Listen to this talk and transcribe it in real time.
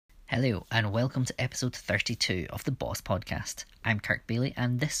Hello and welcome to episode 32 of the Boss Podcast. I'm Kirk Bailey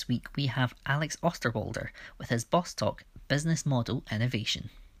and this week we have Alex Osterwalder with his Boss Talk Business Model Innovation.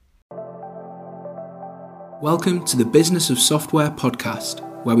 Welcome to the Business of Software podcast,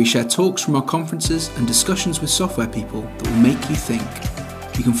 where we share talks from our conferences and discussions with software people that will make you think.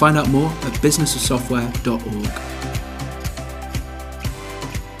 You can find out more at businessofsoftware.org.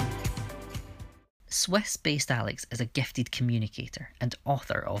 Swiss-based Alex is a gifted communicator and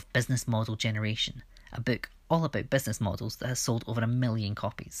author of Business Model Generation, a book all about business models that has sold over 1 million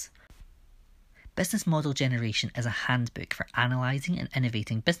copies. Business Model Generation is a handbook for analysing and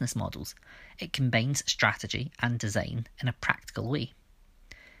innovating business models. It combines strategy and design in a practical way.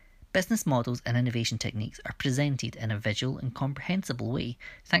 Business models and innovation techniques are presented in a visual and comprehensible way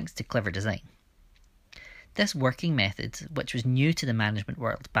thanks to clever design. This working method, which was new to the management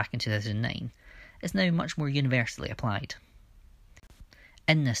world back in 2009, is now much more universally applied.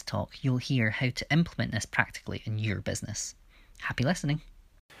 In this talk, you'll hear how to implement this practically in your business. Happy listening.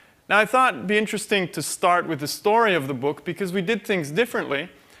 Now, I thought it'd be interesting to start with the story of the book because we did things differently,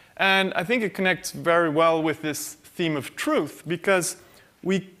 and I think it connects very well with this theme of truth because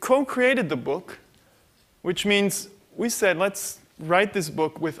we co-created the book, which means we said, let's write this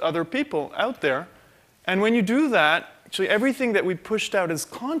book with other people out there, and when you do that, actually everything that we pushed out as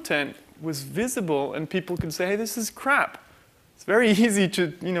content was visible and people could say, hey, this is crap. It's very easy to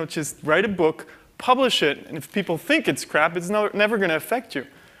just write a book, publish it, and if people think it's crap, it's never going to affect you.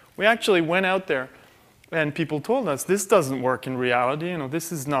 We actually went out there and people told us, this doesn't work in reality.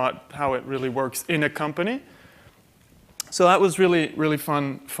 This is not how it really works in a company. So that was really, really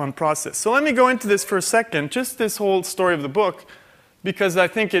fun process. So let me go into this for a second, just this whole story of the book, because I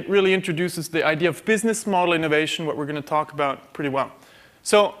think it really introduces the idea of business model innovation, what we're going to talk about pretty well.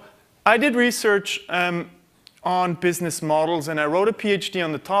 So I did research on business models, and I wrote a PhD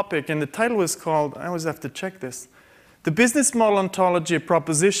on the topic, and the title was called, I always have to check this, The Business Model Ontology, a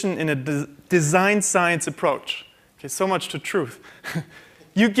Proposition in a Design Science Approach. Okay, so much to truth.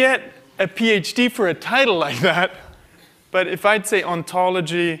 You get a PhD for a title like that, but if I'd say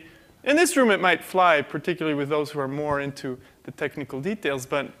ontology, in this room it might fly, particularly with those who are more into the technical details,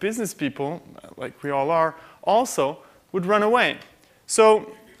 but business people, like we all are, also would run away.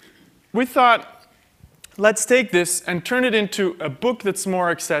 So we thought, let's take this and turn it into a book that's more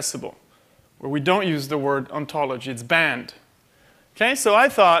accessible, where we don't use the word ontology, it's banned. Okay, so I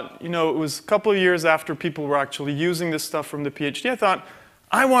thought, it was a couple of years after people were actually using this stuff from the PhD, I thought,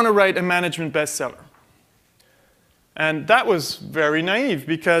 I want to write a management bestseller. And that was very naive,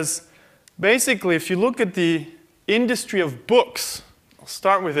 because basically, if you look at the industry of books, I'll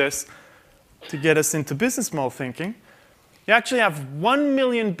start with this to get us into business model thinking, you actually have 1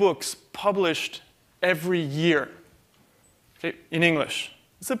 million books published every year, okay, in English.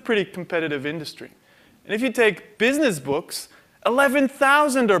 It's a pretty competitive industry. And if you take business books,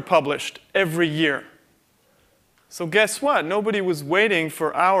 11,000 are published every year. So guess what? Nobody was waiting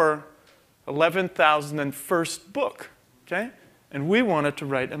for our 11,001st book, okay? And we wanted to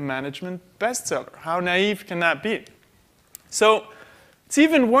write a management bestseller. How naive can that be? So it's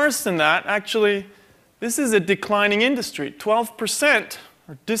even worse than that. Actually, this is a declining industry. 12%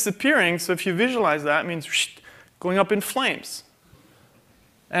 are disappearing. So if you visualize that, it means going up in flames.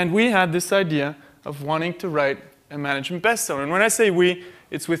 And we had this idea of wanting to write a management bestseller. And when I say we,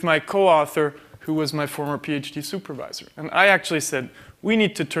 it's with my co-author, who was my former PhD supervisor. And I actually said, we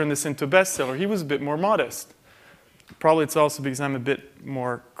need to turn this into a bestseller. He was a bit more modest. Probably it's also because I'm a bit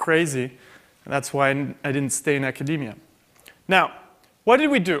more crazy. And that's why I didn't stay in academia. Now, what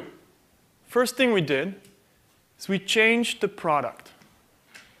did we do? First thing we did is we changed the product.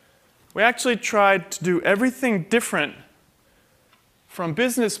 We actually tried to do everything different from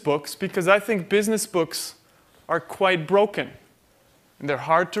business books because I think business books are quite broken. And they're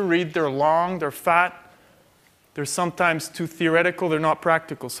hard to read, they're long, they're fat, they're sometimes too theoretical, they're not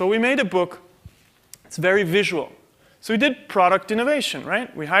practical. So we made a book that's very visual. So we did product innovation,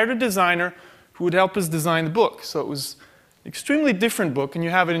 right? We hired a designer who would help us design the book. So it was extremely different book, and you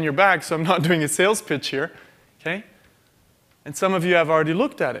have it in your bag, so I'm not doing a sales pitch here, okay? And some of you have already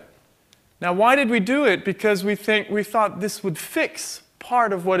looked at it. Now, why did we do it? Because we thought this would fix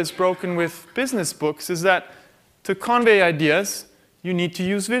part of what is broken with business books, is that to convey ideas, you need to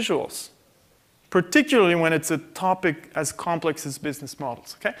use visuals, particularly when it's a topic as complex as business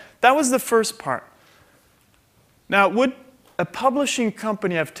models, okay? That was the first part. Now, would a publishing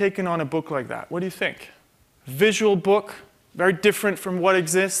company have taken on a book like that? What do you think? Visual book, very different from what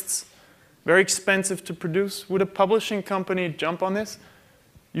exists, very expensive to produce. Would a publishing company jump on this?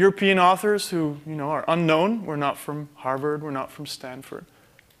 European authors who are unknown. We're not from Harvard. We're not from Stanford.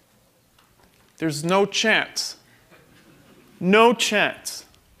 there's no chance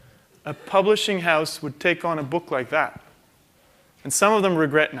a publishing house would take on a book like that. And some of them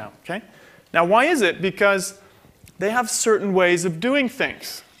regret now, okay? Now, why is it? Because they have certain ways of doing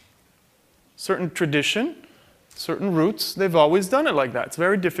things. Certain tradition, certain roots, they've always done it like that. It's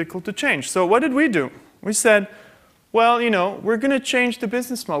very difficult to change. So what did we do? We said, well, we're going to change the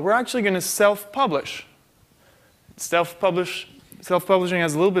business model. We're actually going to self-publish. Self-publishing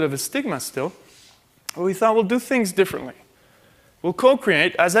has a little bit of a stigma still. But we thought we'll do things differently. We'll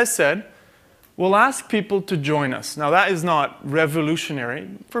co-create, as I said. We'll ask people to join us. Now, that is not revolutionary.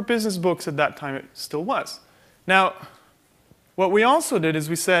 For business books at that time, it still was. Now, what we also did is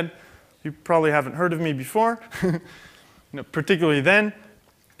we said, you probably haven't heard of me before, particularly then,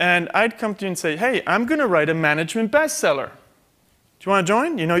 and I'd come to you and say, hey, I'm going to write a management bestseller. Do you want to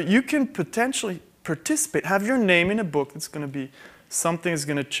join? You can potentially participate, have your name in a book that's going to be something that's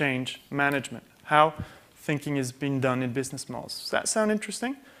going to change management, how thinking is being done in business models. Does that sound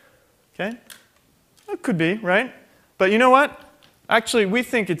interesting? Okay? It could be, right? But you know what? Actually, we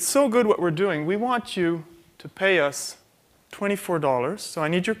think it's so good what we're doing. We want you to pay us $24. So I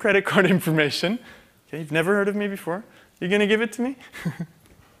need your credit card information. Okay, you've never heard of me before. You're going to give it to me?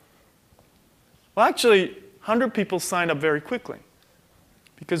 Well, actually, 100 people signed up very quickly.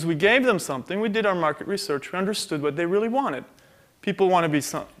 Because we gave them something. We did our market research. We understood what they really wanted. People want to be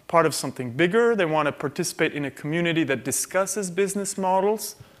part of something bigger. They want to participate in a community that discusses business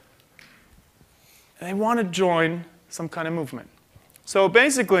models. And they want to join some kind of movement. So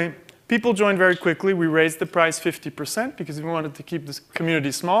basically, people joined very quickly. We raised the price 50% because we wanted to keep this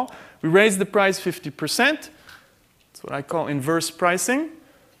community small. We raised the price 50%. That's what I call inverse pricing.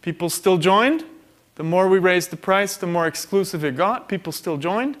 People still joined. The more we raised the price, the more exclusive it got. People still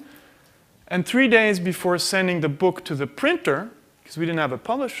joined. And 3 days before sending the book to the printer, because we didn't have a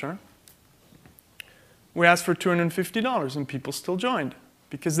publisher, we asked for $250, and people still joined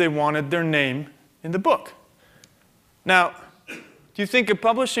because they wanted their name in the book. Now, do you think a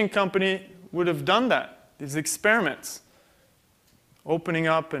publishing company would have done that, these experiments, opening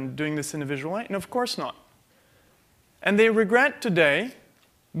up and doing this in a visual way? And of course not. And they regret today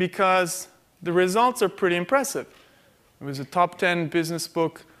because the results are pretty impressive. It was a top 10 business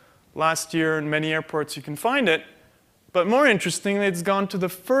book last year in many airports. You can find it. But more interestingly, it's gone to the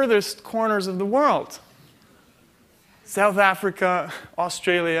furthest corners of the world. South Africa,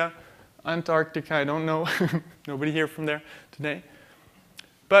 Australia, Antarctica, I don't know. Nobody here from there today.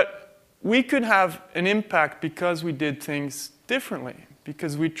 But we could have an impact because we did things differently,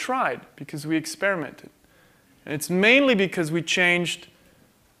 because we tried, because we experimented. And it's mainly because we changed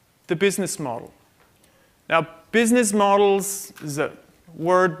the business model. Now, business models is a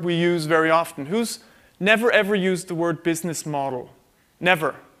word we use very often. Who's never ever used the word business model?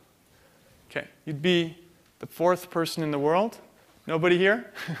 Never. Okay, you'd be the fourth person in the world. Nobody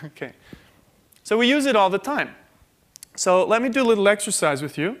here? Okay. So we use it all the time. So let me do a little exercise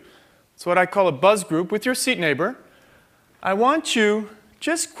with you. It's what I call a buzz group with your seat neighbor. I want you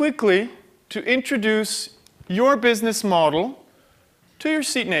just quickly to introduce your business model to your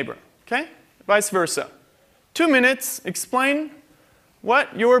seat neighbor, okay? Vice versa. 2 minutes, explain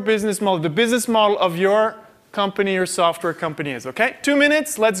what your business model, the business model of your company or software company is, okay? 2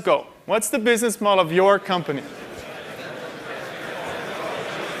 minutes, let's go. What's the business model of your company?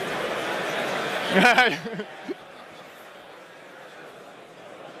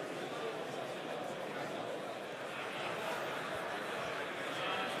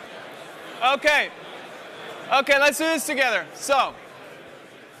 Okay, let's do this together. So,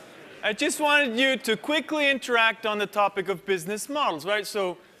 I just wanted you to quickly interact on the topic of business models, right?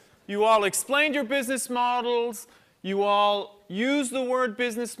 So, you all explained your business models. You all use the word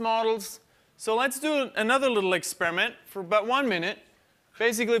business models. So let's do another little experiment for about 1 minute.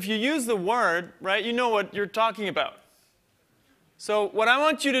 Basically, if you use the word, right, you know what you're talking about. So what I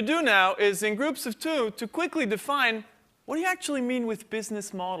want you to do now is, in groups of 2, to quickly define what do you actually mean with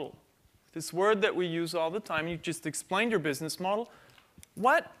business model? This word that we use all the time. You just explained your business model.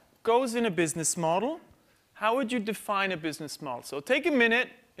 What goes in a business model? How would you define a business model? So take a minute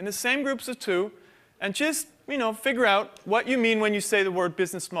in the same groups of 2 and just, figure out what you mean when you say the word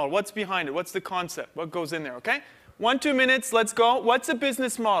business model. What's behind it? What's the concept? What goes in there, okay? 1, 2 minutes, let's go. What's a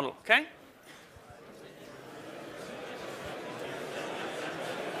business model, okay?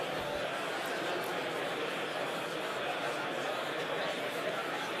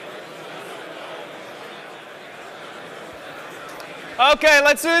 Okay,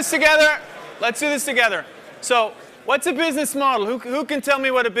 let's do this together. Let's do this together. So, what's a business model? Who can tell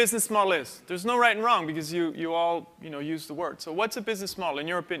me what a business model is? There's no right and wrong because you all use the word. So what's a business model in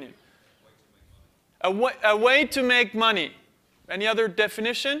your opinion? A way to make money. Any other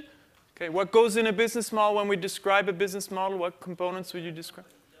definition? Okay, what goes in a business model when we describe a business model? What components would you describe?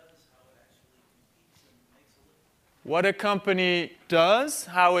 What a company does,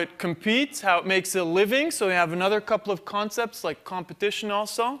 how it competes, how it makes a living. So we have another couple of concepts like competition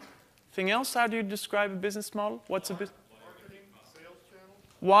also. Anything else? How do you describe a business model? What's a business?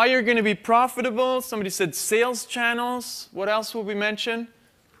 Why you're going to be profitable. Somebody said sales channels. What else will we mention?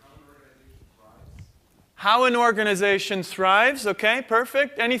 How an organization thrives. Okay,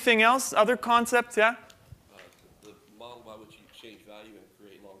 perfect. Anything else? Other concepts? Yeah? The model by which you exchange value and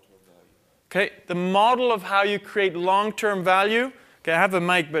create long-term value. Okay, the model of how you create long-term value. Okay, I have a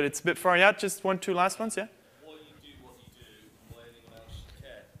mic, but it's a bit far. Yeah, just one, two last ones, yeah? Why you do what you do, why anyone else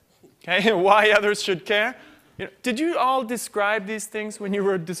should care. Okay, why others should care. You know, did you all describe these things when you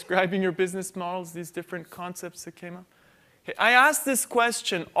were describing your business models, these different concepts that came up? Okay, I asked this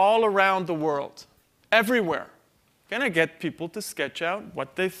question all around the world, everywhere. Can I get people to sketch out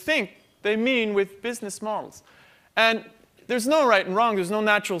what they think they mean with business models? And there's no right and wrong, there's no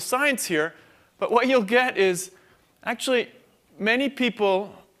natural science here, but what you'll get is actually many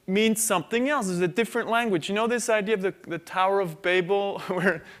people mean something else. There's a different language. You know this idea of the Tower of Babel,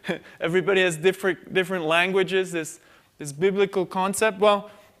 where everybody has different languages, this biblical concept? Well,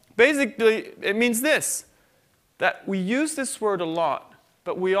 basically, it means this, that we use this word a lot,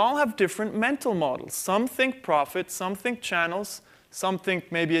 but we all have different mental models. Some think profit, some think channels, some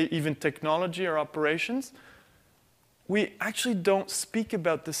think maybe even technology or operations. We actually don't speak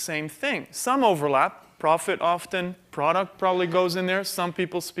about the same thing. Some overlap. Profit often, product probably goes in there. Some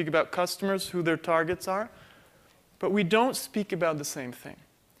people speak about customers, who their targets are. But we don't speak about the same thing.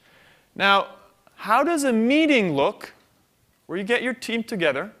 Now, how does a meeting look where you get your team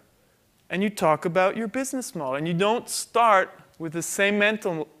together and you talk about your business model and you don't start with the same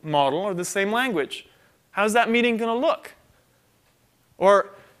mental model or the same language? How's that meeting going to look? Or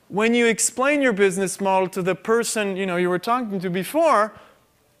when you explain your business model to the person you were talking to before,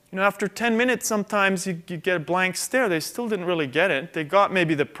 after 10 minutes, sometimes you get a blank stare. They still didn't really get it. They got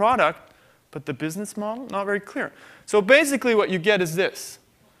maybe the product, but the business model, not very clear. So basically what you get is this.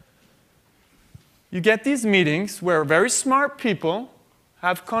 You get these meetings where very smart people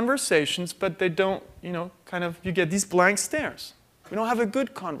have conversations, but they don't, you get these blank stares. We don't have a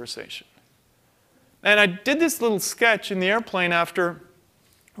good conversation. And I did this little sketch in the airplane after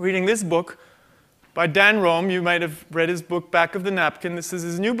reading this book by Dan Rome. You might have read his book, Back of the Napkin. This is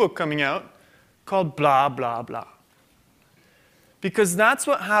his new book coming out called Blah, Blah, Blah. Because that's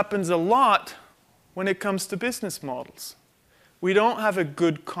what happens a lot when it comes to business models. We don't have a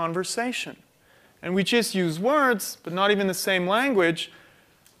good conversation. And we just use words, but not even the same language,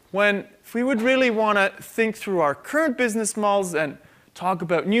 when if we would really want to think through our current business models and talk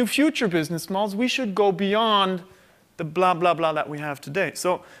about new future business models, we should go beyond the blah, blah, blah that we have today.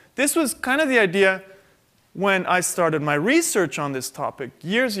 So this was kind of the idea when I started my research on this topic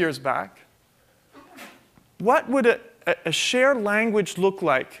years back. What would a shared language look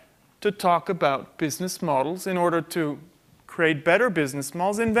like to talk about business models in order to create better business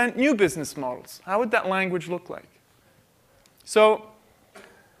models, invent new business models? How would that language look like? So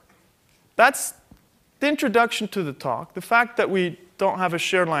that's the introduction to the talk, the fact that we don't have a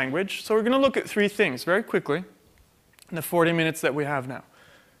shared language. So we're going to look at three things very quickly in the 40 minutes that we have now.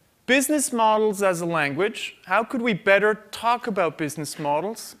 Business models as a language. How could we better talk about business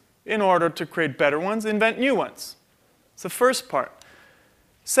models in order to create better ones, invent new ones? It's the first part.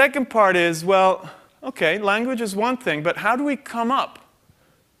 Second part is, well, okay, language is one thing, but how do we come up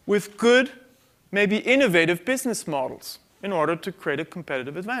with good, maybe innovative business models in order to create a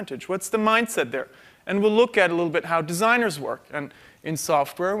competitive advantage? What's the mindset there? And we'll look at a little bit how designers work. And in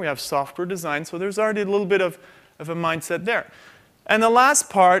software, we have software design, so there's already a little bit of a mindset there. And the last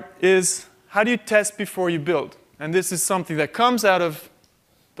part is, how do you test before you build? And this is something that comes out of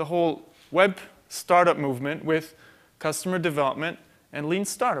the whole web startup movement with customer development and lean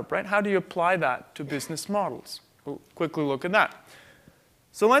startup, right? How do you apply that to business models? We'll quickly look at that.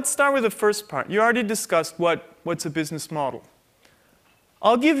 So let's start with the first part. You already discussed what's a business model.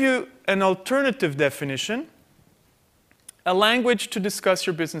 I'll give you an alternative definition, a language to discuss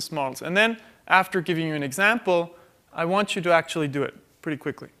your business models. And then, after giving you an example, I want you to actually do it pretty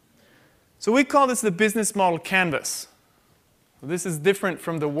quickly. So we call this the business model canvas. This is different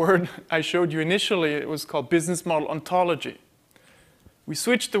from the word I showed you initially. It was called business model ontology. We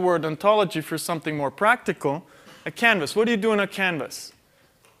switched the word ontology for something more practical, a canvas. What do you do in a canvas?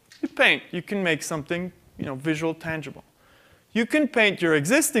 You paint. You can make something, visual, tangible. You can paint your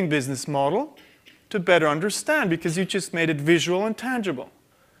existing business model to better understand because you just made it visual and tangible.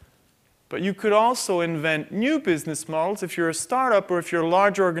 But you could also invent new business models if you're a startup or if you're a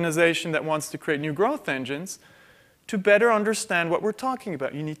large organization that wants to create new growth engines to better understand what we're talking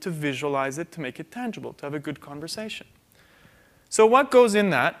about. You need to visualize it to make it tangible, to have a good conversation. So what goes in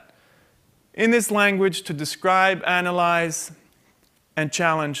that? In this language to describe, analyze, and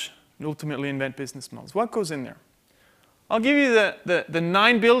challenge, and ultimately invent business models. What goes in there? I'll give you the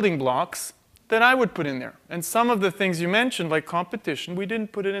 9 building blocks that I would put in there. And some of the things you mentioned, like competition, we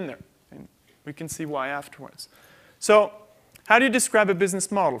didn't put it in there. And we can see why afterwards. So how do you describe a business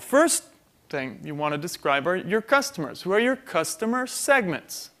model? First thing you want to describe are your customers. Who are your customer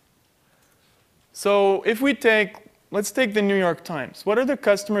segments? So if we take, let's take the New York Times. What are the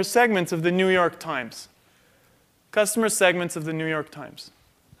customer segments of the New York Times? Customer segments of the New York Times.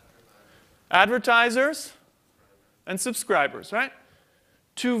 Advertisers and subscribers, right?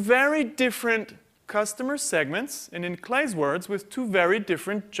 Two very different customer segments, and in Clay's words, with two very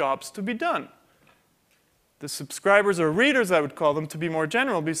different jobs to be done. The subscribers or readers, I would call them to be more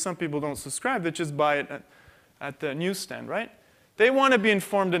general, because some people don't subscribe, they just buy it at the newsstand, right? They want to be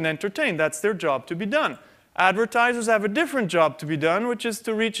informed and entertained. That's their job to be done. Advertisers have a different job to be done, which is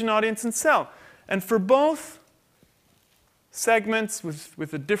to reach an audience and sell. And for both segments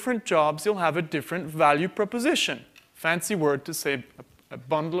with the different jobs, you'll have a different value proposition. Fancy word to say a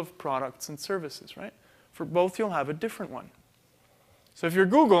bundle of products and services, right? For both, you'll have a different one. So if you're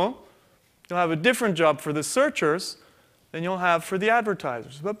Google, you'll have a different job for the searchers than you'll have for the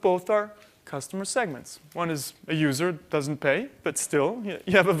advertisers. But both are customer segments. One is a user, doesn't pay, but still,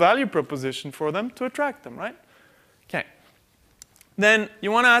 you have a value proposition for them to attract them, right? Okay. Then you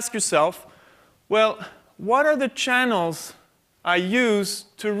want to ask yourself, well, what are the channels I use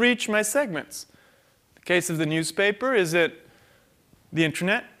to reach my segments? In the case of the newspaper, is it the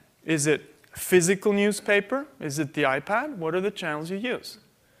internet? Is it physical newspaper? Is it the iPad? What are the channels you use?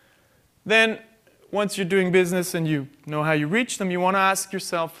 Then, once you're doing business and you know how you reach them, you want to ask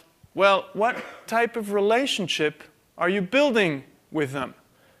yourself, well, what type of relationship are you building with them?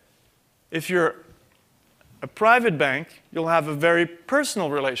 If you're a private bank, you'll have a very personal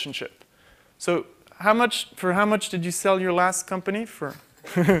relationship. So for how much did you sell your last company? For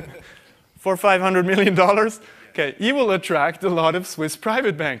 $500 million? Okay, you will attract a lot of Swiss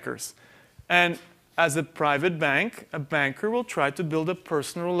private bankers. And as a private bank, a banker will try to build a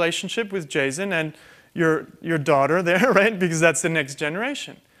personal relationship with Jason and your daughter there, right? Because that's the next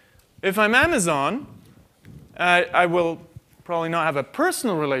generation. If I'm Amazon, I will probably not have a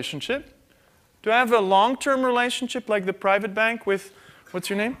personal relationship. Do I have a long-term relationship like the private bank with, what's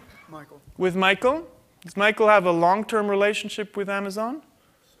your name? Michael. With Michael? Does Michael have a long-term relationship with Amazon?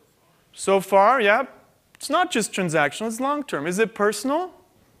 So far, yeah. It's not just transactional, it's long-term. Is it personal?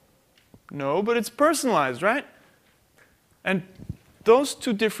 No, but it's personalized, right? And those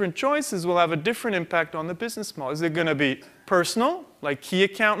two different choices will have a different impact on the business model. Is it going to be personal, like key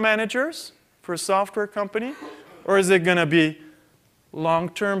account managers for a software company? Or is it going to be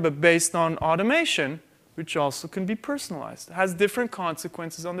long-term but based on automation, which also can be personalized? It has different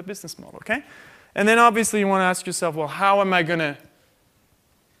consequences on the business model, okay? And then obviously you want to ask yourself, well, how am I going to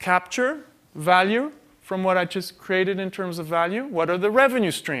capture value from what I just created in terms of value? What are the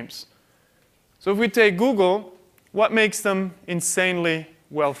revenue streams? So if we take Google, what makes them insanely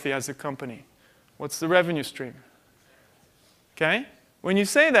wealthy as a company? What's the revenue stream? Okay? When you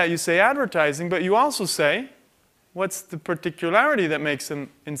say that, you say advertising, but you also say, what's the particularity that makes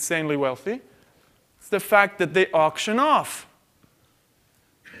them insanely wealthy? It's the fact that they auction off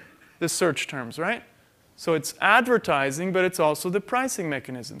the search terms, right? So it's advertising, but it's also the pricing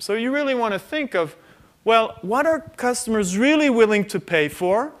mechanism. So you really want to think of, well, what are customers really willing to pay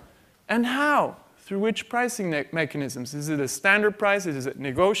for, and how? Through which pricing mechanisms? Is it a standard price? Is it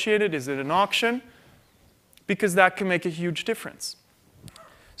negotiated? Is it an auction? Because that can make a huge difference.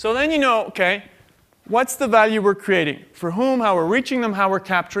 So then you know, okay, what's the value we're creating? For whom, how we're reaching them, how we're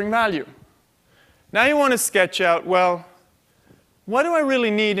capturing value. Now you want to sketch out, well, what do I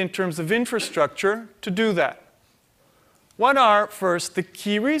really need in terms of infrastructure to do that? What are, first, the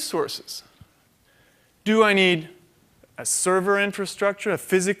key resources? Do I need a server infrastructure, a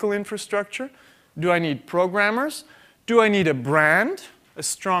physical infrastructure? Do I need programmers? Do I need a brand, a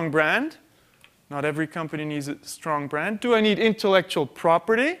strong brand? Not every company needs a strong brand. Do I need intellectual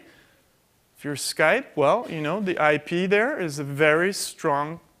property? If you're Skype, well, you know, the IP there is a very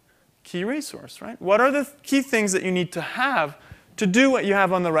strong key resource, right? What are the key things that you need to have to do what you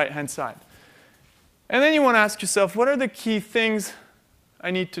have on the right-hand side? And then you want to ask yourself, what are the key things I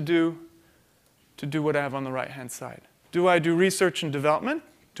need to do what I have on the right-hand side? Do I do research and development?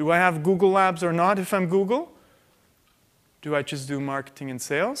 Do I have Google Labs or not if I'm Google? Do I just do marketing and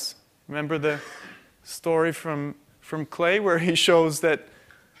sales? Remember the story from Clay where he shows that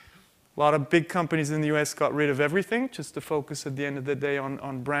a lot of big companies in the US got rid of everything just to focus at the end of the day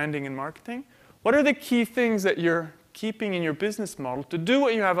on branding and marketing? What are the key things that you're keeping in your business model to do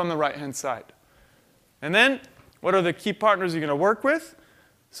what you have on the right-hand side? And then, what are the key partners you're going to work with?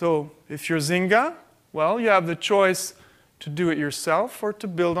 So if you're Zynga, well, you have the choice to do it yourself or to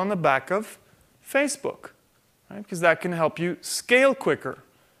build on the back of Facebook, right? Because that can help you scale quicker.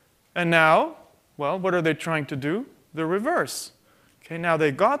 And now, well, what are they trying to do? The reverse. Okay, now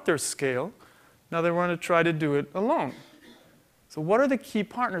they got their scale. Now they want to try to do it alone. So what are the key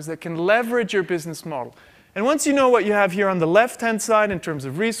partners that can leverage your business model? And once you know what you have here on the left-hand side in terms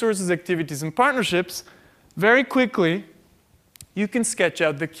of resources, activities, and partnerships, very quickly, you can sketch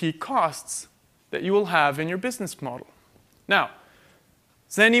out the key costs that you will have in your business model. Now,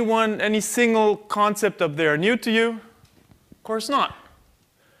 is any single concept up there new to you? Of course not.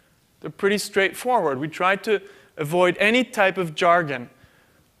 They're pretty straightforward. We try to avoid any type of jargon.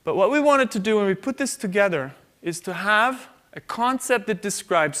 But what we wanted to do when we put this together is to have a concept that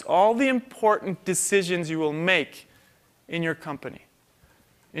describes all the important decisions you will make in your company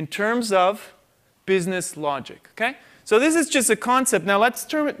in terms of business logic, okay? So this is just a concept. Now let's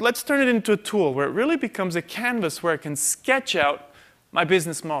turn it into a tool where it really becomes a canvas where I can sketch out my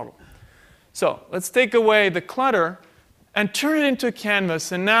business model. So let's take away the clutter and turn it into a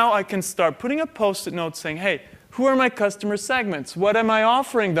canvas, and now I can start putting a post-it note saying, hey, who are my customer segments? What am I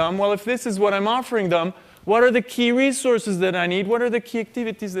offering them? Well, if this is what I'm offering them, what are the key resources that I need? What are the key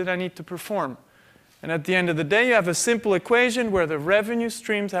activities that I need to perform? And at the end of the day, you have a simple equation where the revenue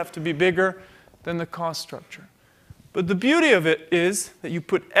streams have to be bigger than the cost structure. But the beauty of it is that you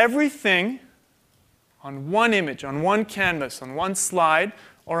put everything on one image, on one canvas, on one slide,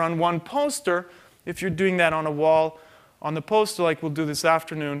 or on one poster if you're doing that on a wall, on the poster like we'll do this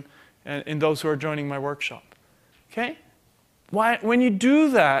afternoon in those who are joining my workshop. Okay? When you do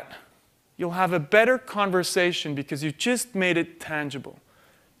that, you'll have a better conversation because you just made it tangible.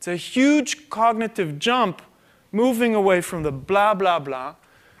 It's a huge cognitive jump moving away from the blah, blah, blah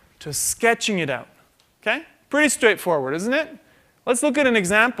to sketching it out. Okay? Pretty straightforward, isn't it? Let's look at an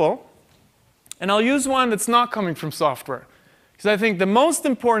example. And I'll use one that's not coming from software. Because I think the most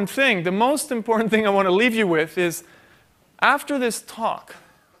important thing I want to leave you with is after this talk,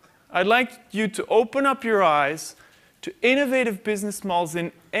 I'd like you to open up your eyes to innovative business models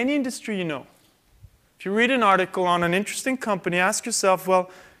in any industry you know. If you read an article on an interesting company, ask yourself, well,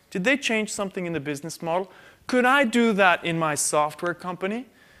 did they change something in the business model? Could I do that in my software company?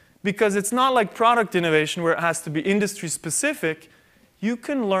 Because it's not like product innovation where it has to be industry specific. You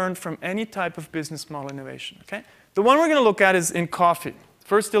can learn from any type of business model innovation. Okay? The one we're going to look at is in coffee.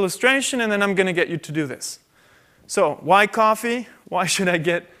 First illustration, and then I'm going to get you to do this. So why coffee? Why should I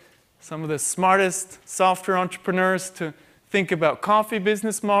get some of the smartest software entrepreneurs to think about coffee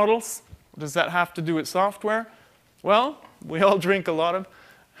business models? What does that have to do with software? Well, we all drink a lot of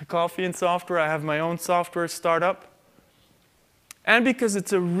coffee and software. I have my own software startup. And because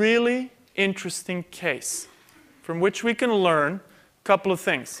it's a really interesting case from which we can learn a couple of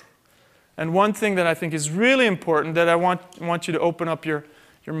things. And one thing that I think is really important that I want you to open up your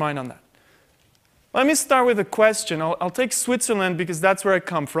mind on that. Let me start with a question. I'll take Switzerland because that's where I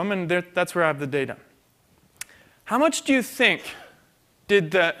come from and that's where I have the data. How much do you think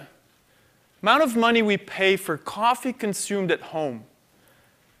did the amount of money we pay for coffee consumed at home,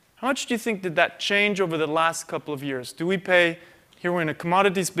 how much do you think did that change over the last couple of years? Do we pay, here we're in a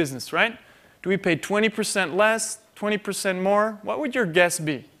commodities business, right? Do we pay 20% less, 20% more? What would your guess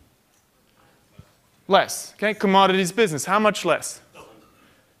be? Less, okay? Commodities business, how much less?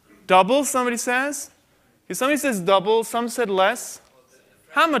 Double, somebody says? If somebody says double, some said less.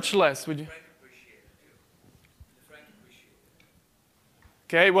 How much less would you?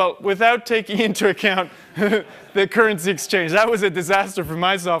 Okay, well, without taking into account the currency exchange, that was a disaster for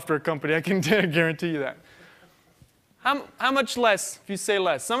my software company. I can guarantee you that. How much less if you say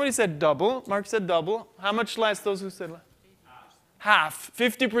less? Somebody said double. Mark said double. How much less, those who said less? Half.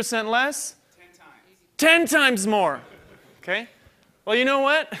 50% less? 10 times. 10 times more. Okay? Well, you know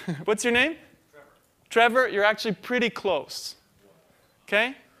what? What's your name? Trevor, you're actually pretty close.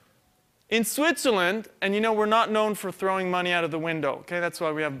 Okay? In Switzerland, and you know we're not known for throwing money out of the window, okay? That's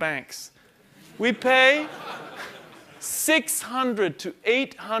why we have banks. We pay 600 to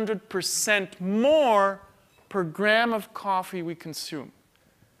 800% more per gram of coffee we consume.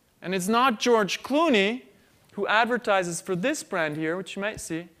 And it's not George Clooney who advertises for this brand here, which you might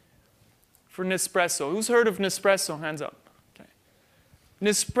see, for Nespresso. Who's heard of Nespresso? Hands up. Okay.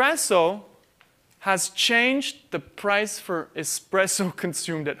 Nespresso has changed the price for espresso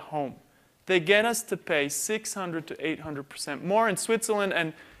consumed at home. They get us to pay 600 to 800% more in Switzerland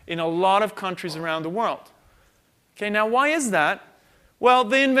and in a lot of countries around the world. Okay, now why is that? Well,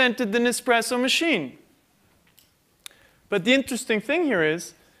 they invented the Nespresso machine. But the interesting thing here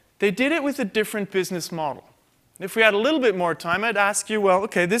is they did it with a different business model. If we had a little bit more time, I'd ask you, well,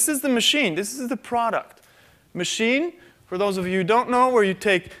 okay, this is the machine. This is the product. Machine, for those of you who don't know, where you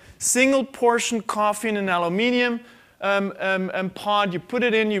take single portion coffee in an aluminium pod, you put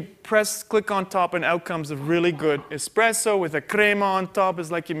it in, you click on top, and out comes a really good espresso with a crema on top.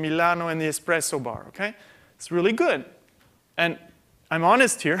 It's like in Milano and the espresso bar, okay? It's really good. And I'm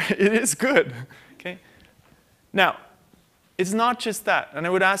honest here, it is good, okay? Now, it's not just that, and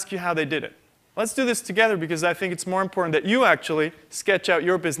I would ask you how they did it. Let's do this together because I think it's more important that you actually sketch out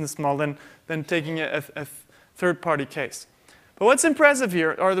your business model than taking a third-party case. But what's impressive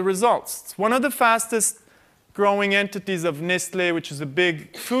here are the results. It's one of the fastest growing entities of Nestlé, which is a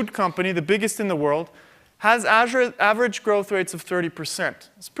big food company, the biggest in the world, has average growth rates of 30%.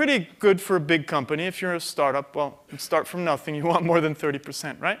 It's pretty good for a big company. If you're a startup, well, you start from nothing. You want more than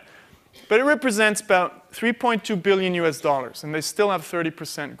 30%, right? But it represents about $3.2 billion US, and they still have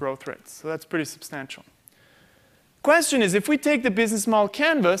 30% growth rates. So that's pretty substantial. Question is, if we take the business model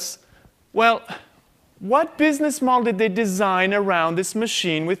canvas, well, what business model did they design around this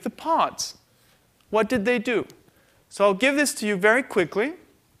machine with the pods? What did they do? So I'll give this to you very quickly,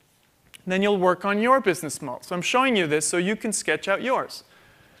 then you'll work on your business model. So I'm showing you this so you can sketch out yours.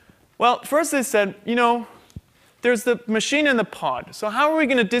 Well, first they said, you know, there's the machine and the pod. So how are we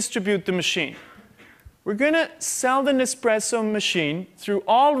going to distribute the machine? We're going to sell the Nespresso machine through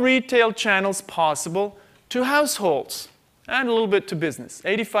all retail channels possible to households and a little bit to business.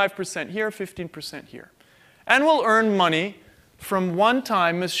 85% here, 15% here. And we'll earn money from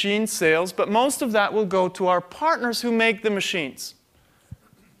one-time machine sales, but most of that will go to our partners who make the machines.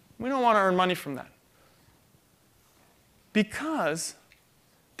 We don't want to earn money from that because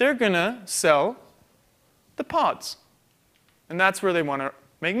they're going to sell the pods. And that's where they want to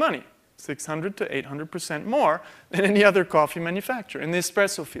make money, 600 to 800% more than any other coffee manufacturer in the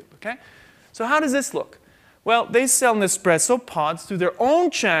espresso field, okay? So how does this look? Well, they sell Nespresso pods through their own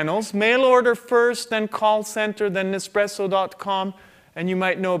channels, mail order first, then call center, then Nespresso.com, and you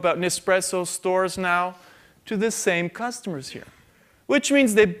might know about Nespresso stores now, to the same customers here, which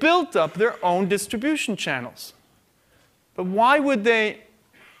means they built up their own distribution channels. But why would they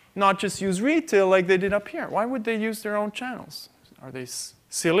not just use retail like they did up here? Why would they use their own channels? Are they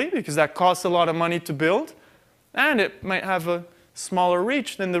silly? Because that costs a lot of money to build, and it might have a smaller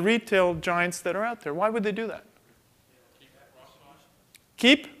reach than the retail giants that are out there. Why would they do that?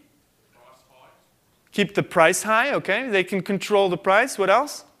 Keep the price high, okay? They can control the price. What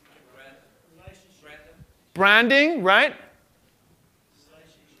else? Branding, right?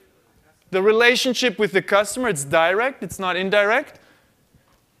 The relationship with the customer, it's direct, it's not indirect.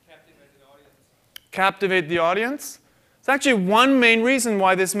 Captivate the audience. It's actually one main reason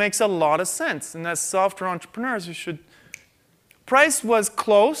why this makes a lot of sense. And as software entrepreneurs, you should. Price was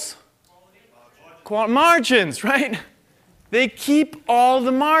close. Margins, right? They keep all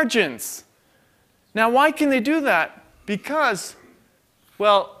the margins. Now, why can they do that? Because,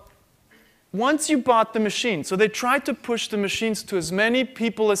 well, once you bought the machine, so they tried to push the machines to as many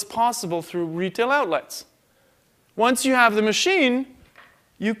people as possible through retail outlets. Once you have the machine,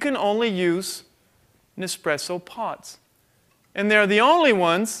 you can only use Nespresso pods. And they're the only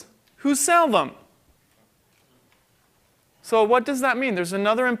ones who sell them. So what does that mean? There's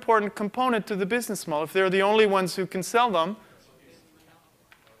another important component to the business model. If they're the only ones who can sell them,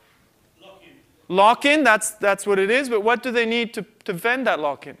 lock-in, that's what it is. But what do they need to vend that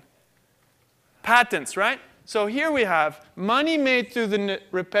lock-in? Patents, right? So here we have money made through the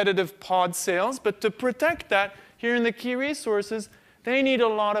repetitive pod sales. But to protect that, here in the key resources, they need a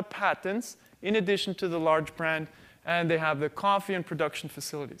lot of patents in addition to the large brand. And they have the coffee and production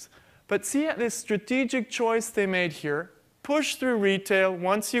facilities. But see this strategic choice they made here. Push through retail.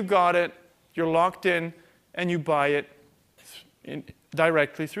 Once you got it, you're locked in, and you buy it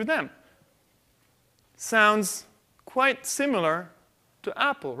directly through them. Sounds quite similar to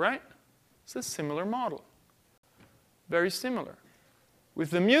Apple, right? It's a similar model. Very similar.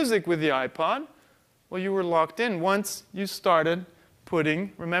 With the music with the iPod, well, you were locked in once you started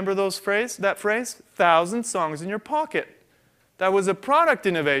putting, remember that phrase? 1,000 songs in your pocket. That was a product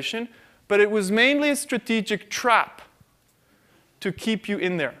innovation, but it was mainly a strategic trap to keep you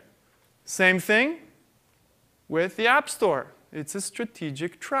in there. Same thing with the App Store. It's a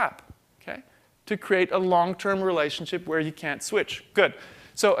strategic trap, okay, to create a long-term relationship where you can't switch. Good.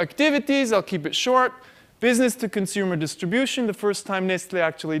 So activities, I'll keep it short. Business to consumer distribution, the first time Nestlé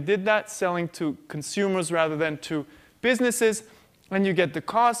actually did that, selling to consumers rather than to businesses. And you get the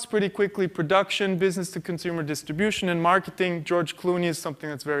costs pretty quickly. Production, business to consumer distribution, and marketing. George Clooney is something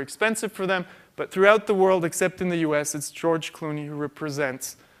that's very expensive for them. But throughout the world, except in the US, it's George Clooney who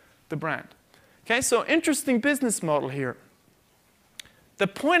represents the brand. Okay, so interesting business model here. The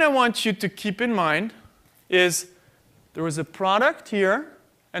point I want you to keep in mind is there was a product here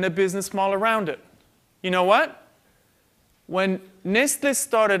and a business model around it. You know what? When Nestlé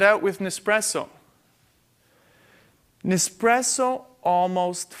started out with Nespresso, Nespresso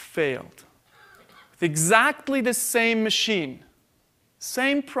almost failed. With exactly the same machine,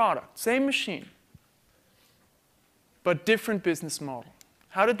 same product, same machine, but different business model.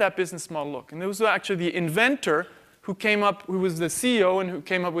 How did that business model look? And it was actually the inventor who was the CEO and who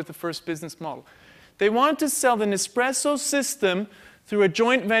came up with the first business model. They wanted to sell the Nespresso system through a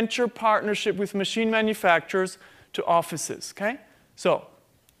joint venture partnership with machine manufacturers to offices. Okay? So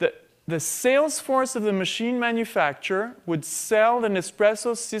the sales force of the machine manufacturer would sell the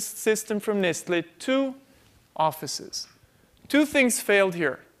Nespresso system from Nestlé to offices. Two things failed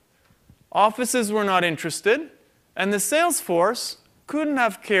here. Offices were not interested, and the sales force couldn't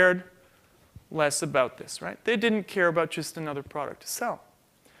have cared less about this, right? They didn't care about just another product to sell.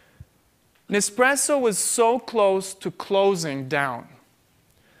 Nespresso was so close to closing down.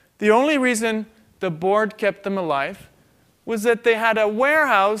 The only reason the board kept them alive was that they had a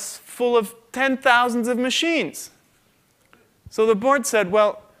warehouse full of 10,000s of machines. So the board said,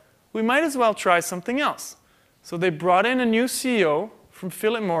 well, we might as well try something else. So they brought in a new CEO from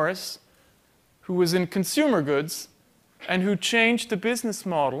Philip Morris who was in consumer goods and who changed the business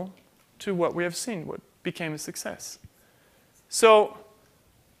model to what we have seen, what became a success. So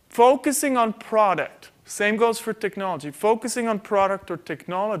focusing on product, same goes for technology. Focusing on product or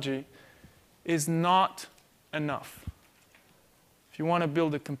technology is not enough. If you want to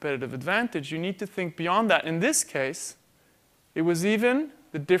build a competitive advantage, you need to think beyond that. In this case, it was even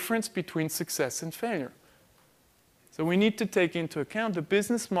the difference between success and failure. So we need to take into account the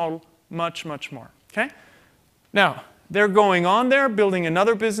business model much, much more. Okay? Now, they're going on there, building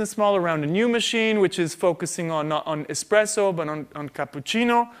another business model around a new machine, which is focusing not on espresso, but on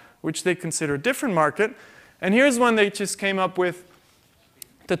cappuccino, which they consider a different market. And here's one they just came up with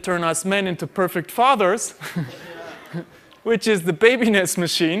to turn us men into perfect fathers, which is the BabyNes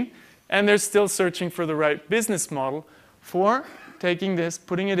machine. And they're still searching for the right business model for taking this,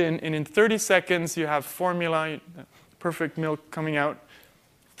 putting it in, and in 30 seconds, you have formula, perfect milk coming out.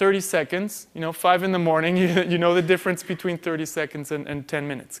 30 seconds, 5 in the morning, you know the difference between 30 seconds and 10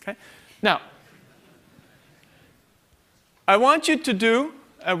 minutes, okay? Now, I want you to do,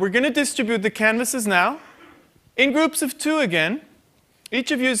 we're going to distribute the canvases now, in groups of 2 again.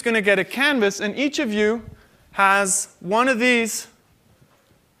 Each of you is going to get a canvas, and each of you has one of these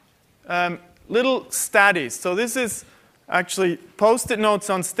little statties. So this is actually Post-it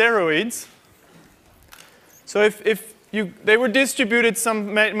notes on steroids. So if they were distributed,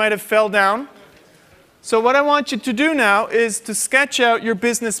 some might have fell down. So what I want you to do now is to sketch out your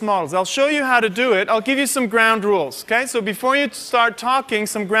business models. I'll show you how to do it. I'll give you some ground rules. Okay? So before you start talking,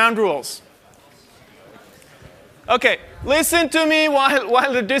 some ground rules. Okay, listen to me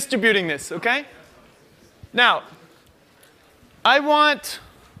while they're distributing this, okay? Now, I want,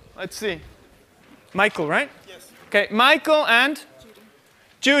 let's see, Michael, right? Yes. Okay, Michael and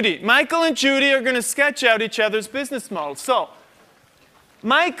Judy. Michael and Judy are going to sketch out each other's business models. So,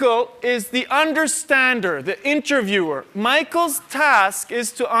 Michael is the understander, the interviewer. Michael's task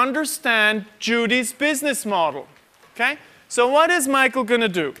is to understand Judy's business model. Okay? So what is Michael going to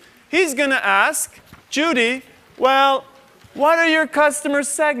do? He's going to ask Judy, well, what are your customer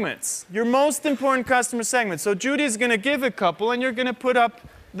segments? Your most important customer segments. So Judy's going to give a couple, and you're going to put up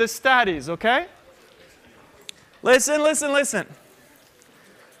the statties, okay? Listen, listen, listen.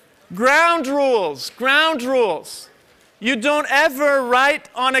 Ground rules, ground rules. You don't ever write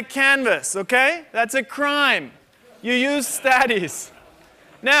on a canvas, okay? That's a crime. You use statties.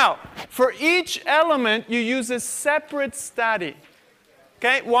 Now, for each element, you use a separate statty.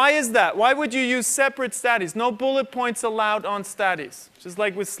 Okay? Why is that? Why would you use separate statties? No bullet points allowed on statties, just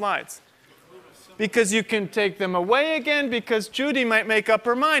like with slides. Because you can take them away again, because Judy might make up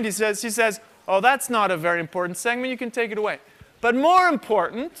her mind. She says, oh, that's not a very important segment, you can take it away. But more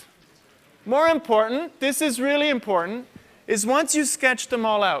important, this is really important, is once you sketch them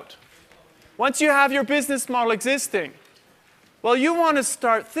all out, once you have your business model existing, well, you want to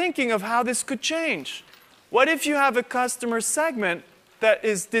start thinking of how this could change. What if you have a customer segment that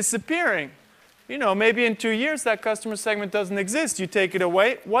is disappearing? you know, maybe in 2 years that customer segment doesn't exist. You take it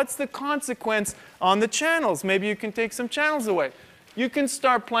away. What's the consequence on the channels? Maybe you can take some channels away. You can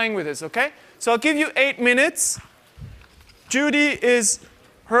start playing with this, okay? So I'll give you 8 minutes. Judy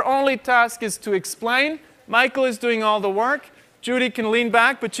her only task is to explain. Michael is doing all the work. Judy can lean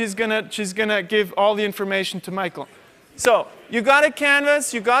back, but she's gonna give all the information to Michael. So you got a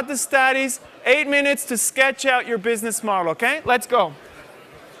canvas, you got the studies, 8 minutes to sketch out your business model, okay? Let's go.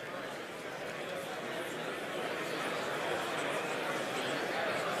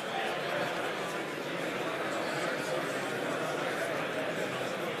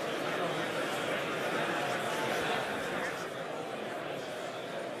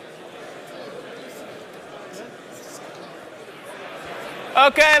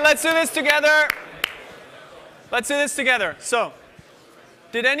 Okay, let's do this together. Let's do this together. So,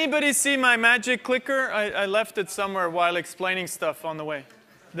 did anybody see my magic clicker? I left it somewhere while explaining stuff on the way.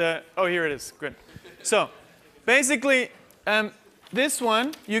 Oh, here it is. Good. So, basically, this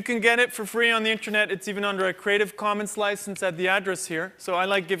one, you can get it for free on the internet. It's even under a Creative Commons license at the address here. So I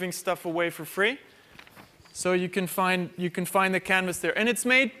like giving stuff away for free. So you can find the canvas there. And it's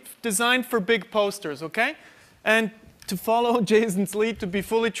designed for big posters, okay? And to follow Jason's lead, to be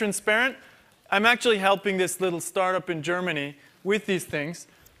fully transparent, I'm actually helping this little startup in Germany with these things.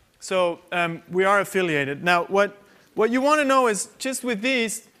 So we are affiliated. Now, what you want to know is, just with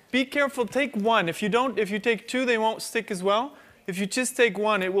these, be careful, take one. If you take two, they won't stick as well. If you just take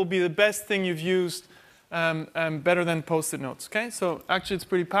one, it will be the best thing you've used, better than Post-it notes, okay? So actually, it's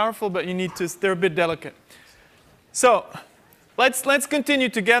pretty powerful, but they're a bit delicate. So let's continue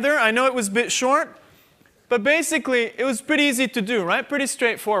together. I know it was a bit short. But basically, it was pretty easy to do, right? Pretty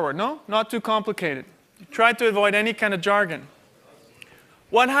straightforward, no? Not too complicated. Try to avoid any kind of jargon.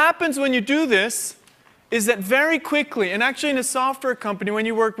 What happens when you do this is that very quickly, and actually in a software company, when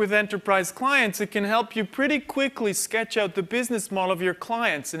you work with enterprise clients, it can help you pretty quickly sketch out the business model of your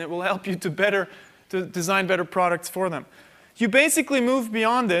clients, and it will help you to design better products for them. You basically move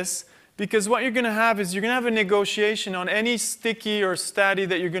beyond this, because what you're going to have is you're going to have a negotiation on any sticky or statty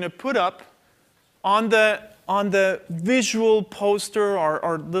that you're going to put up on the visual poster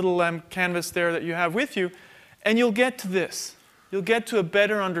or little canvas there that you have with you, and you'll get to this. You'll get to a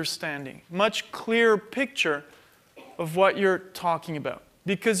better understanding, much clearer picture of what you're talking about,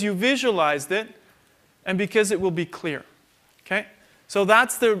 because you visualized it and because it will be clear. Okay? So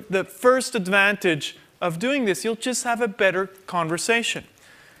that's the first advantage of doing this. You'll just have a better conversation.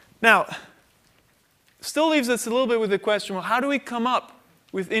 Now, still leaves us a little bit with the question, well, how do we come up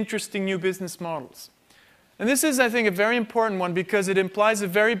with interesting new business models? And this is, I think, a very important one because it implies a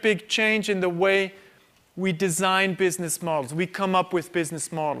very big change in the way we design business models. We come up with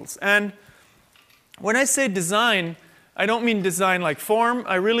business models. And when I say design, I don't mean design like form.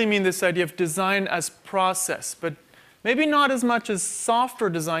 I really mean this idea of design as process. But maybe not as much as software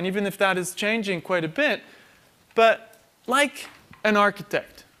design, even if that is changing quite a bit, but like an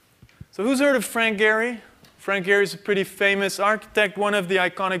architect. So who's heard of Frank Gehry? Frank Gehry is a pretty famous architect. One of the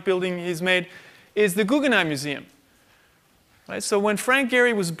iconic buildings he's made is the Guggenheim Museum. Right? So when Frank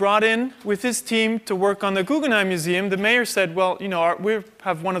Gehry was brought in with his team to work on the Guggenheim Museum, the mayor said, well, you know, we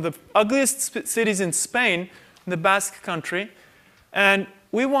have one of the ugliest cities in Spain, in the Basque country, and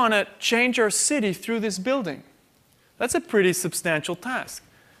we want to change our city through this building. That's a pretty substantial task.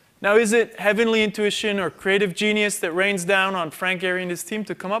 Now, is it heavenly intuition or creative genius that rains down on Frank Gehry and his team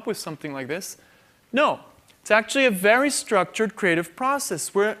to come up with something like this? No. It's actually a very structured creative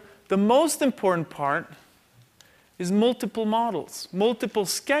process where the most important part is multiple models, multiple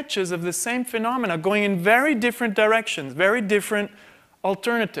sketches of the same phenomena going in very different directions, very different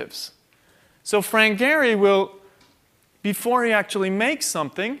alternatives. So Frank Gehry will, before he actually makes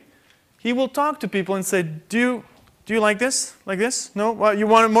something, he will talk to people and say, do you like this? Like this? No? Well, you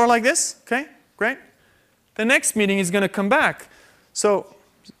want it more like this? Okay, great. The next meeting he's going to come back. So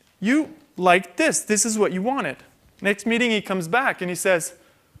you like this. This is what you wanted. Next meeting he comes back and he says,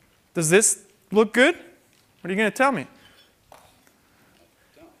 does this look good? What are you going to tell me?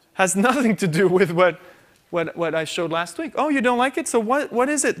 Has nothing to do with what I showed last week. Oh, you don't like it? So what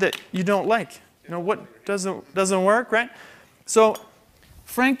is it that you don't like? You know, what doesn't work, right? So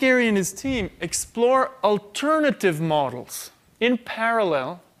Frank Gehry and his team explore alternative models in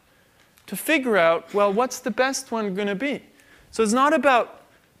parallel to figure out, well, what's the best one going to be? So it's not about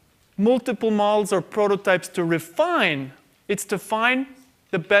multiple models or prototypes to refine. It's to find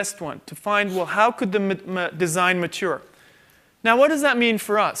the best one, to find, well, how could the design mature? Now, what does that mean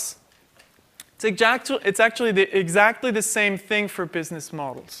for us? It's actually exactly the same thing for business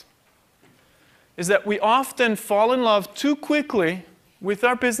models. Is that we often fall in love too quickly with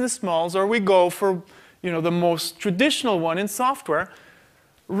our business models, or we go for the most traditional one in software,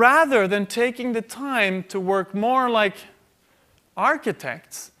 rather than taking the time to work more like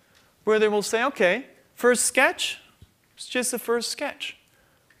architects, where they will say, okay, first sketch, it's just a first sketch.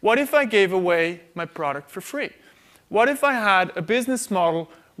 What if I gave away my product for free? What if I had a business model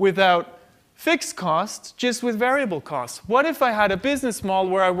without fixed costs, just with variable costs? What if I had a business model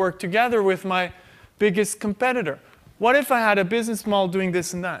where I work together with my biggest competitor? What if I had a business model doing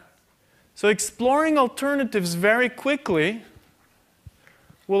this and that? So exploring alternatives very quickly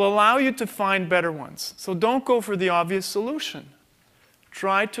will allow you to find better ones. So don't go for the obvious solution.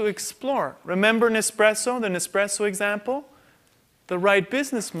 Try to explore. Remember Nespresso, the Nespresso example? The right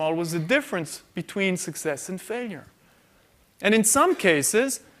business model was the difference between success and failure. And in some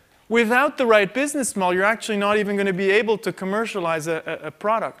cases, without the right business model, you're actually not even going to be able to commercialize a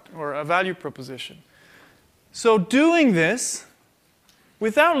product or a value proposition. So doing this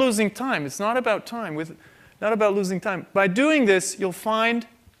without losing time, it's not about time, not about losing time. By doing this, you'll find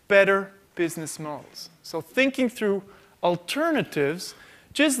better business models. So thinking through alternatives,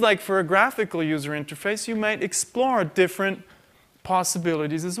 just like for a graphical user interface, you might explore different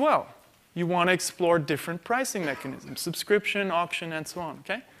possibilities as well. You want to explore different pricing mechanisms, subscription, auction, and so on,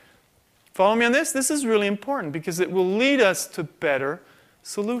 okay? Follow me on this? This is really important because it will lead us to better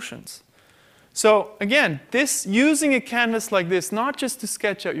solutions. So again, using a canvas like this, not just to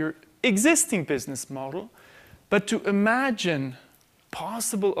sketch out your existing business model, but to imagine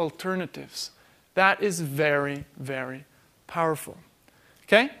possible alternatives. That is very, very powerful.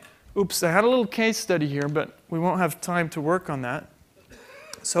 Okay? Oops, I had a little case study here, but we won't have time to work on that.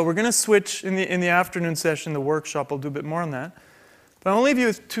 So we're going to switch in the afternoon session, the workshop. I'll do a bit more on that. But I'll leave you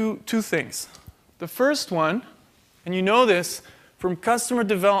with two things. The first one, and you know this from Customer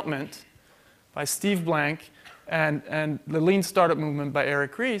Development by Steve Blank and the Lean Startup Movement by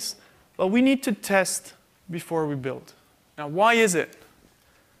Eric Ries, well, we need to test before we build. Now, why is it?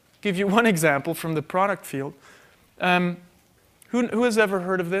 I'll give you one example from the product field. Who has ever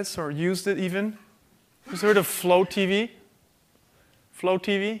heard of this or used it even? Who's heard of Flow TV? Flow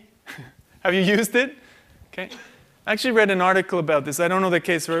TV? Have you used it? Okay. I actually read an article about this. I don't know the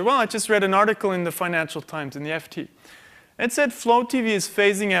case very well. I just read an article in the Financial Times, in the FT. It said Flow TV is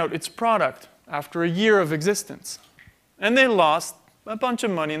phasing out its product after a year of existence. And they lost a bunch of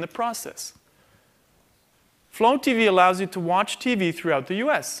money in the process. Flow TV allows you to watch TV throughout the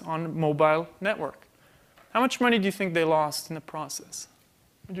US on a mobile network. How much money do you think they lost in the process?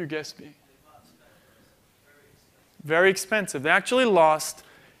 What would your guess be? Very expensive. They actually lost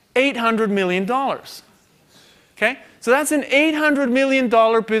 $800 million. Okay? So that's an $800 million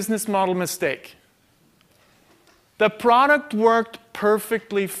business model mistake. The product worked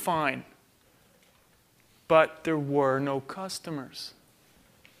perfectly fine, but there were no customers.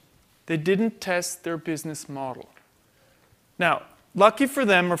 They didn't test their business model. Now, lucky for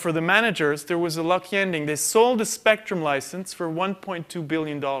them or for the managers, there was a lucky ending. They sold a Spectrum license for $1.2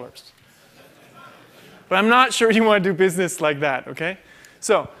 billion. But I'm not sure you want to do business like that, okay?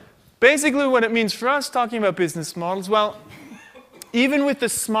 So basically what it means for us talking about business models, well, even with the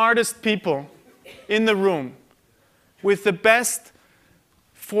smartest people in the room, with the best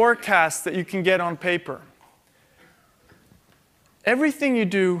forecasts that you can get on paper, everything you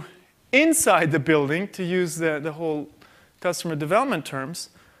do inside the building, to use the whole customer development terms,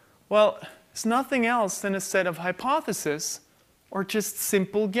 well, it's nothing else than a set of hypotheses or just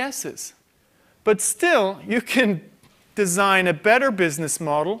simple guesses. But still, you can design a better business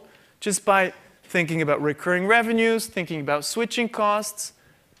model just by thinking about recurring revenues, thinking about switching costs,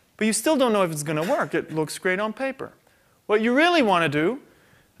 but you still don't know if it's going to work. It looks great on paper. What you really want to do,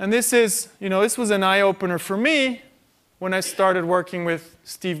 and this is, this was an eye-opener for me when I started working with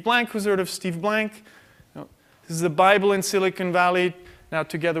Steve Blank. Who's heard of Steve Blank? This is the Bible in Silicon Valley, now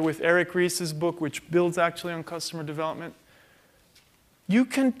together with Eric Ries's book, which builds actually on customer development. You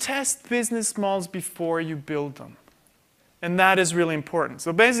can test business models before you build them. And that is really important.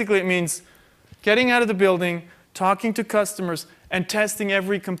 So basically it means getting out of the building, talking to customers, and testing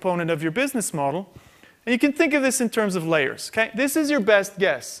every component of your business model. And you can think of this in terms of layers. Okay? This is your best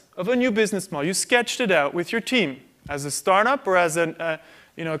guess of a new business model. You sketched it out with your team as a startup or as a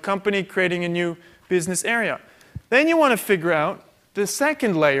company creating a new business area. Then you want to figure out the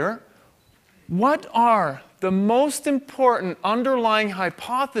second layer. What are the most important underlying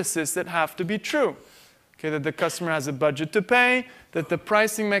hypotheses that have to be true? Okay, that the customer has a budget to pay, that the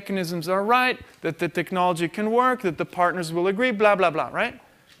pricing mechanisms are right, that the technology can work, that the partners will agree, blah, blah, blah, right?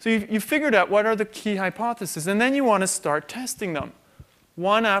 So you figured out what are the key hypotheses, and then you want to start testing them,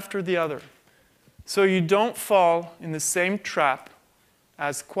 one after the other. So you don't fall in the same trap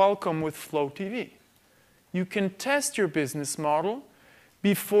as Qualcomm with Flow TV. You can test your business model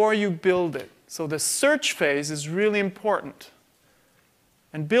before you build it. So the search phase is really important.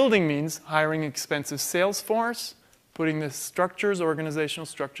 And building means hiring expensive sales force, putting the structures, organizational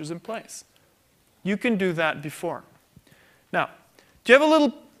structures in place. You can do that before. Now, do you have a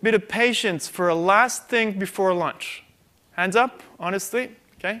little bit of patience for a last thing before lunch? Hands up, honestly.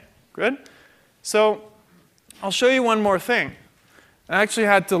 Okay, good. So I'll show you one more thing. I actually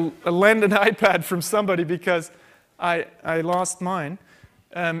had to lend an iPad from somebody because I lost mine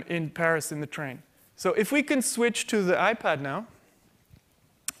in Paris in the train. So if we can switch to the iPad now.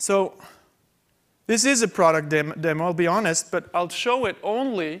 So this is a product demo, I'll be honest, but I'll show it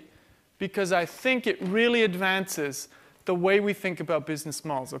only because I think it really advances the way we think about business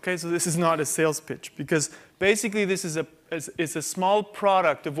models. Okay, so this is not a sales pitch because basically this is a small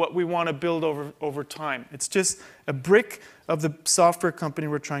product of what we want to build over time. It's just a brick of the software company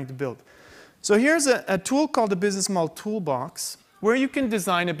we're trying to build. So here's a tool called the Business Model Toolbox where you can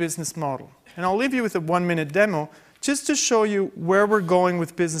design a business model. And I'll leave you with a 1-minute demo just to show you where we're going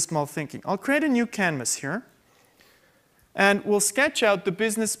with business model thinking. I'll create a new canvas here. And we'll sketch out the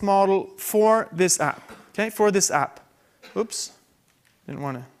business model for this app. Okay, for this app. Oops, didn't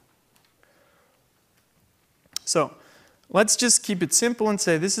want to. So let's just keep it simple and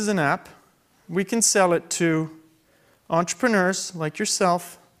say this is an app. We can sell it to entrepreneurs like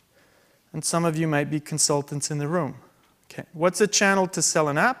yourself, and some of you might be consultants in the room. Okay, what's a channel to sell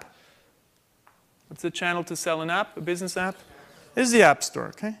an app? What's a channel to sell an app, a business app? This is the App Store,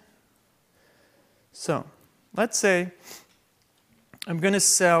 okay? So let's say I'm going to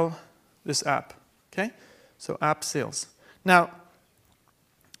sell this app, okay? So app sales. Now,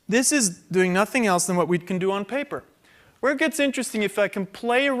 this is doing nothing else than what we can do on paper. Where it gets interesting if I can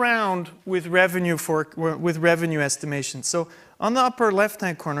play around with revenue estimation. So on the upper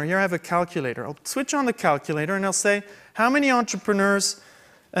left-hand corner here, I have a calculator. I'll switch on the calculator and I'll say, how many entrepreneurs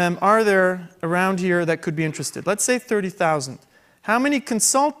are there around here that could be interested? Let's say 30,000. How many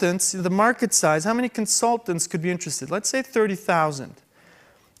consultants, the market size, how many consultants could be interested? Let's say 30,000.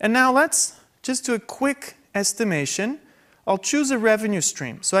 And now let's just do a quick estimation. I'll choose a revenue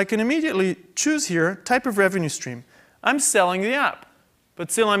stream. So I can immediately choose here, type of revenue stream. I'm selling the app.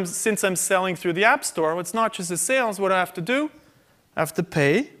 But since I'm selling through the App Store, it's not just the sales. What do I have to do? I have to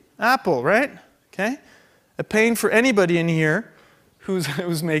pay Apple, right? Okay? I'm paying for anybody in here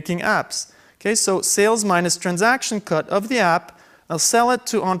who's making apps. Okay, so sales minus transaction cut of the app, I'll sell it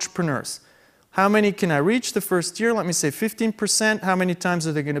to entrepreneurs. How many can I reach the first year? Let me say 15%. How many times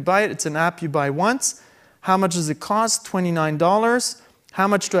are they going to buy it? It's an app you buy once. How much does it cost? $29. How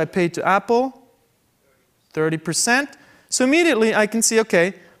much do I pay to Apple? 30%. So immediately I can see,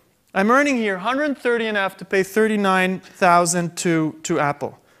 okay, I'm earning here $130 and I have to pay $39,000 to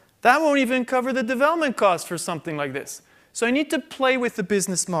Apple. That won't even cover the development cost for something like this. So I need to play with the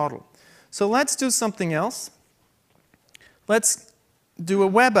business model. So let's do something else. Let's do a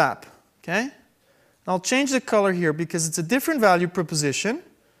web app, okay? I'll change the color here because it's a different value proposition.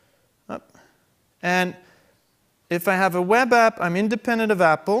 And if I have a web app, I'm independent of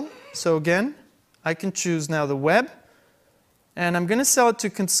Apple. So again, I can choose now the web. And I'm going to sell it to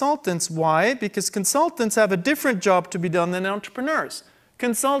consultants. Why? Because consultants have a different job to be done than entrepreneurs.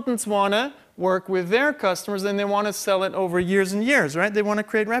 Consultants want to work with their customers and they want to sell it over years and years, right? They want to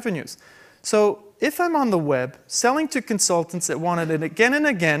create revenues. So if I'm on the web, selling to consultants that wanted it again and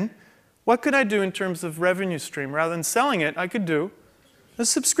again, what could I do in terms of revenue stream? Rather than selling it, I could do a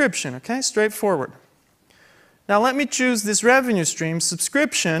subscription, okay? Straightforward. Now let me choose this revenue stream,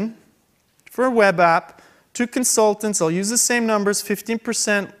 subscription for a web app to consultants. I'll use the same numbers,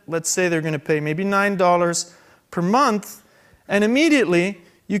 15%. Let's say they're going to pay maybe $9 per month. And immediately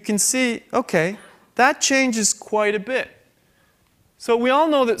you can see, okay, that changes quite a bit. So we all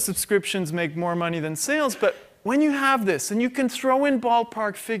know that subscriptions make more money than sales, but when you have this and you can throw in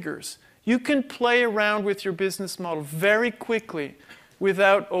ballpark figures, you can play around with your business model very quickly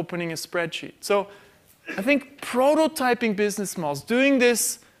without opening a spreadsheet. So I think prototyping business models, doing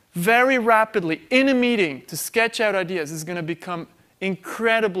this very rapidly in a meeting to sketch out ideas is going to become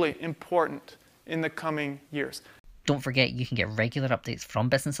incredibly important in the coming years. Don't forget you can get regular updates from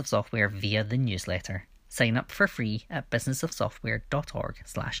Business of Software via the newsletter. Sign up for free at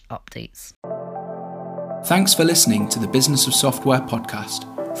businessofsoftware.org/updates. Thanks for listening to the Business of Software podcast.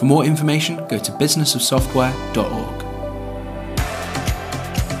 For more information, go to businessofsoftware.org.